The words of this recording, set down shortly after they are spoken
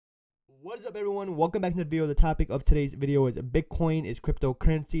What is up, everyone? Welcome back to the video. The topic of today's video is Bitcoin, is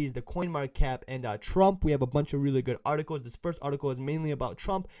cryptocurrencies, the coin market cap, and Trump. We have a bunch of really good articles. This first article is mainly about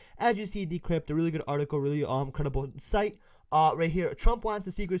Trump. As you see, Decrypt, a really good article, really credible site. Right here, Trump wants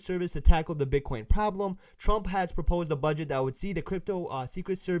the Secret Service to tackle the Bitcoin problem. Trump has proposed a budget that would see the crypto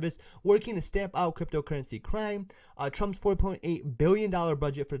Secret Service working to stamp out cryptocurrency crime. Trump's $4.8 billion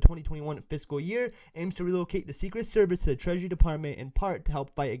budget for the 2021 fiscal year aims to relocate the Secret Service to the Treasury Department in part to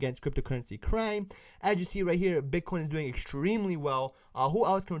help fight against cryptocurrency crime. As you see right here, Bitcoin is doing extremely well. Who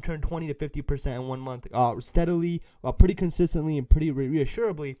else can return 20 to 50% in 1 month steadily, pretty consistently, and pretty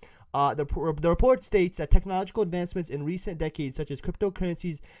reassurably? The report states that technological advancements in recent decades, such as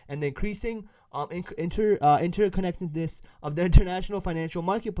cryptocurrencies and the increasing interconnectedness of the international financial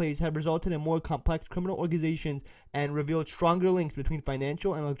marketplace, have resulted in more complex criminal organizations and revealed stronger links between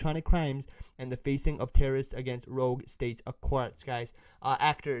financial and electronic crimes and the facing of terrorists against rogue states,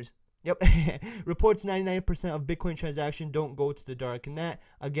 actors. Yep. Reports 99% of Bitcoin transactions don't go to the dark net.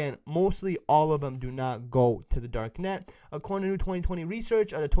 Again, mostly all of them do not go to the dark net. According to new 2020 research,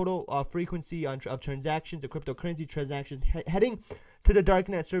 the total frequency of transactions, the cryptocurrency transactions heading to the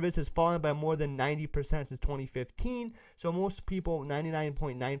darknet service has fallen by more than 90% since 2015. So most people,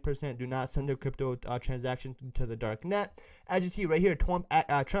 99.9%, do not send their crypto transactions to the darknet. As you see right here, Trump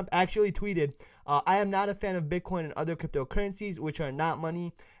actually tweeted, "I am not a fan of Bitcoin and other cryptocurrencies, which are not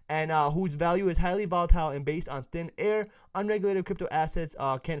money, and whose value is highly volatile and based on thin air. Unregulated crypto assets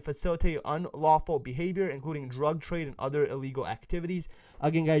can facilitate unlawful behavior, including drug trade and other illegal activities."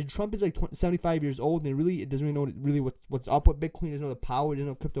 Again, guys, Trump is like 75 years old, and it doesn't really know what's up with Bitcoin. He doesn't know the power. He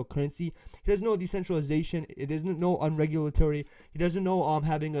doesn't know cryptocurrency. He doesn't know decentralization. It doesn't know unregulatory. He doesn't know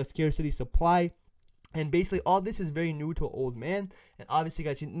having a scarcity supply. And basically, all this is very new to an old man. And obviously,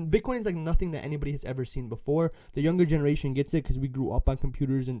 guys, Bitcoin is like nothing that anybody has ever seen before. The younger generation gets it because we grew up on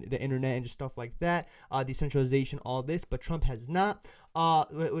computers and the internet and just stuff like that. Decentralization, all this. But Trump has not.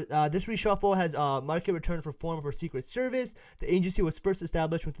 This reshuffle has market return reform for Secret Service. The agency was first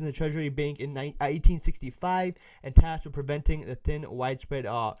established within the Treasury Bank in 1865 and tasked with preventing the thin, widespread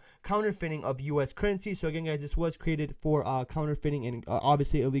counterfeiting of U.S. currency. So again, guys, this was created for counterfeiting and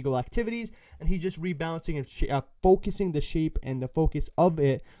obviously illegal activities. And he's just rebalancing and focusing the shape and the focus of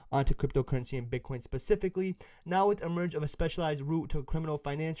it onto cryptocurrency and Bitcoin specifically. Now, with the emergence of a specialized route to criminal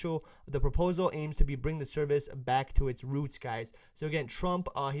financial, the proposal aims to bring the service back to its roots, guys. So again, Trump,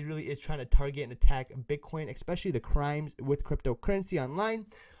 he really is trying to target and attack Bitcoin, especially the crimes with cryptocurrency online.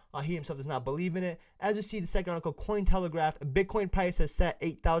 He himself does not believe in it. As you see, the second article, Cointelegraph, Bitcoin price has set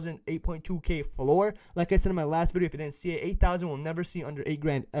 8.2K floor. Like I said in my last video, if you didn't see it, 8,000 will never see under 8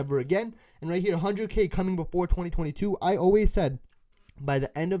 grand ever again. And right here, 100K coming before 2022. I always said by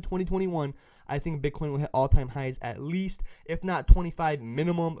the end of 2021, I think Bitcoin will hit all-time highs at least, if not 25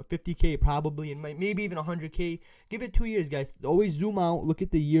 minimum, 50K probably, and maybe even 100K. Give it 2 years, guys. Always zoom out. Look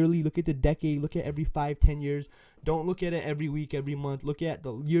at the yearly. Look at the decade. Look at every 5-10 years. Don't look at it every week, every month. Look at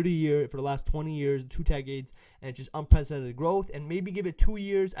the year to year for the last 20 years, 2 decades, and it's just unprecedented growth. And maybe give it 2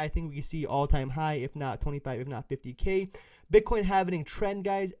 years. I think we can see all-time high, if not 25, if not 50K. Bitcoin halving trend,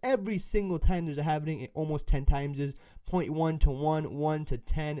 guys. Every single time there's a halving, almost 10 times is 0.1 to 1, 1 to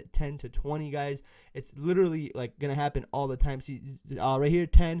 10, 10 to 20, guys. It's literally like gonna happen all the time. See, right here,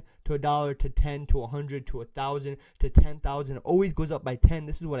 10 to $1 to 10 to 100 to 1,000 to 10,000. It always goes up by 10.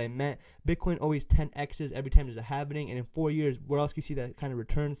 This is what I meant. Bitcoin always 10x's every time there's a halving. And in 4 years, where else can you see that kind of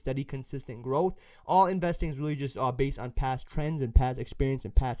return, steady, consistent growth? All investing is really just based on past trends and past experience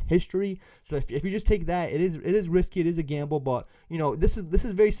and past history. So if you just take that, it is risky. It is a gamble. But you know, this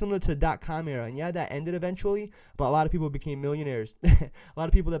is very similar to the .com era. And yeah, that ended eventually. But a lot of people became millionaires. A lot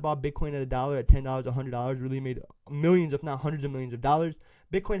of people that bought Bitcoin at $1, at $10, $100 really made millions, if not hundreds of millions of dollars.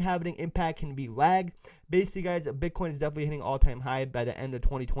 Bitcoin halving impact can be lagged. Basically, guys, Bitcoin is definitely hitting all-time high by the end of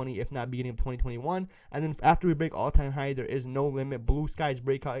 2020, if not beginning of 2021. And then after we break all-time high, there is no limit. Blue skies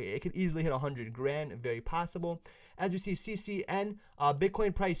breakout. It could easily hit 100 grand. Very possible. As you see, CCN,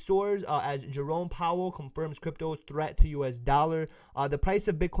 Bitcoin price soars as Jerome Powell confirms crypto's threat to US dollar. The price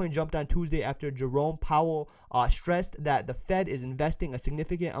of Bitcoin jumped on Tuesday after Jerome Powell stressed that the Fed is investing a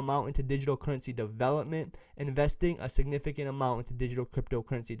significant amount into digital currency development. Investing a significant amount into digital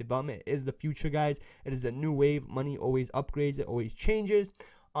cryptocurrency development is the future, guys. It is a new wave. Money always upgrades. It always changes.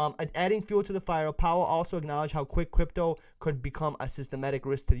 Adding fuel to the fire, Powell also acknowledged how quick crypto could become a systematic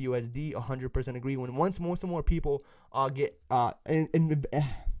risk to the USD. 100% agree. Once more people get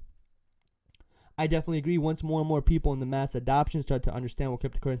I definitely agree. Once more and more people in the mass adoption start to understand what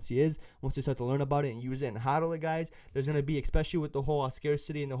cryptocurrency is, once they start to learn about it and use it and hodl it, guys, there's going to be, especially with the whole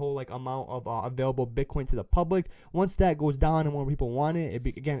scarcity and the whole like amount of available Bitcoin to the public, once that goes down and more people want it,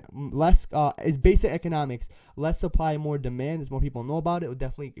 again, less is basic economics. Less supply, more demand. As more people know about it, it will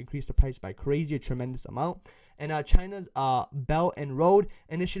definitely increase the price by crazy, a tremendous amount. And China's Belt and Road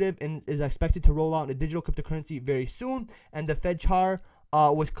Initiative is expected to roll out a digital cryptocurrency very soon. And the Fed char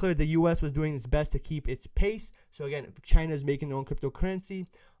was clear the U.S. was doing its best to keep its pace. So again, China is making their own cryptocurrency.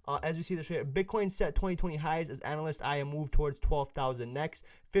 As you see this right here, Bitcoin set 2020 highs as analysts eye a move towards 12,000 next.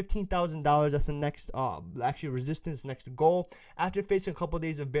 $15,000, that's the next actually resistance, next goal. After facing a couple of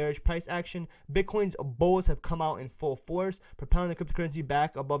days of bearish price action, Bitcoin's bulls have come out in full force, propelling the cryptocurrency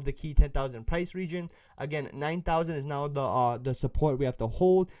back above the key 10,000 price region. Again, 9,000 is now the support we have to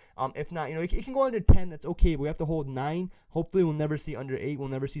hold. If not, it can go under 10, that's okay, but we have to hold 9. Hopefully we'll never see under 8, we'll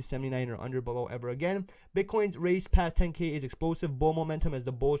never see 79 or under below ever again. Bitcoin's race past 10K is explosive bull momentum as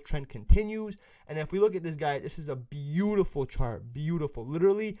the bullish trend continues. And if we look at this, guy, this is a beautiful chart, beautiful.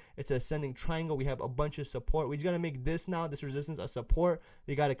 Literally, it's an ascending triangle. We have a bunch of support. We just got to make this now, this resistance, a support.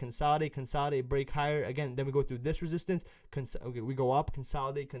 We got to consolidate, break higher. Again, then we go through this resistance. Okay, we go up,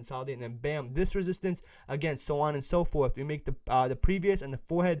 consolidate, and then bam, this resistance. Again, so on and so forth. We make the previous and the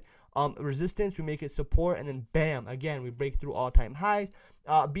forehead resistance, we make it support, and then bam, again, we break through all-time highs.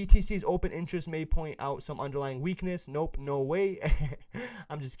 BTC's open interest may point out some underlying weakness. Nope, no way.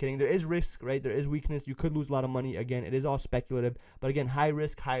 I'm just kidding. There is risk, right? There is weakness. You could lose a lot of money. Again, it is all speculative, but again, high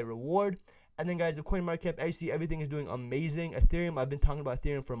risk, high reward. And then, guys, the coin market cap, I see everything is doing amazing. Ethereum, I've been talking about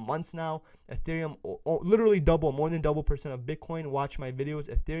Ethereum for months now. Ethereum, literally more than double percent of Bitcoin. Watch my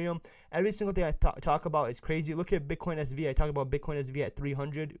videos. Ethereum, every single thing I talk about is crazy. Look at Bitcoin SV. I talk about Bitcoin SV at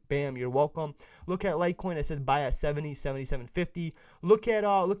 300. Bam, you're welcome. Look at Litecoin. It says buy at 70, 77.50. Look at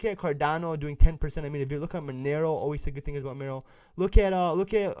Cardano doing 10%. I mean, if you look at Monero, always say good things about Monero. Look at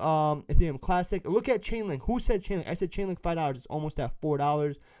Ethereum Classic. Look at Chainlink. Who said Chainlink? I said Chainlink $5. It's almost at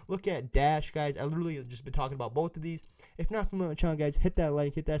 $4. Look at Dash, guys. I literally have just been talking about both of these. If not familiar with my channel, guys, hit that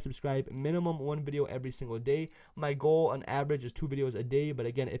like, hit that subscribe. Minimum 1 video every single day. My goal on average is 2 videos a day. But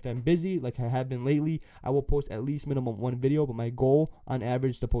again, if I'm busy, like I have been lately, I will post at least minimum 1 video. But my goal on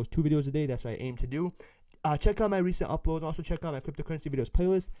average is to post 2 videos a day. That's what I aim to do. Check out my recent uploads. And also check out my cryptocurrency videos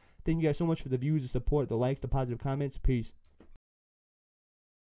playlist. Thank you guys so much for the views, the support, the likes, the positive comments. Peace.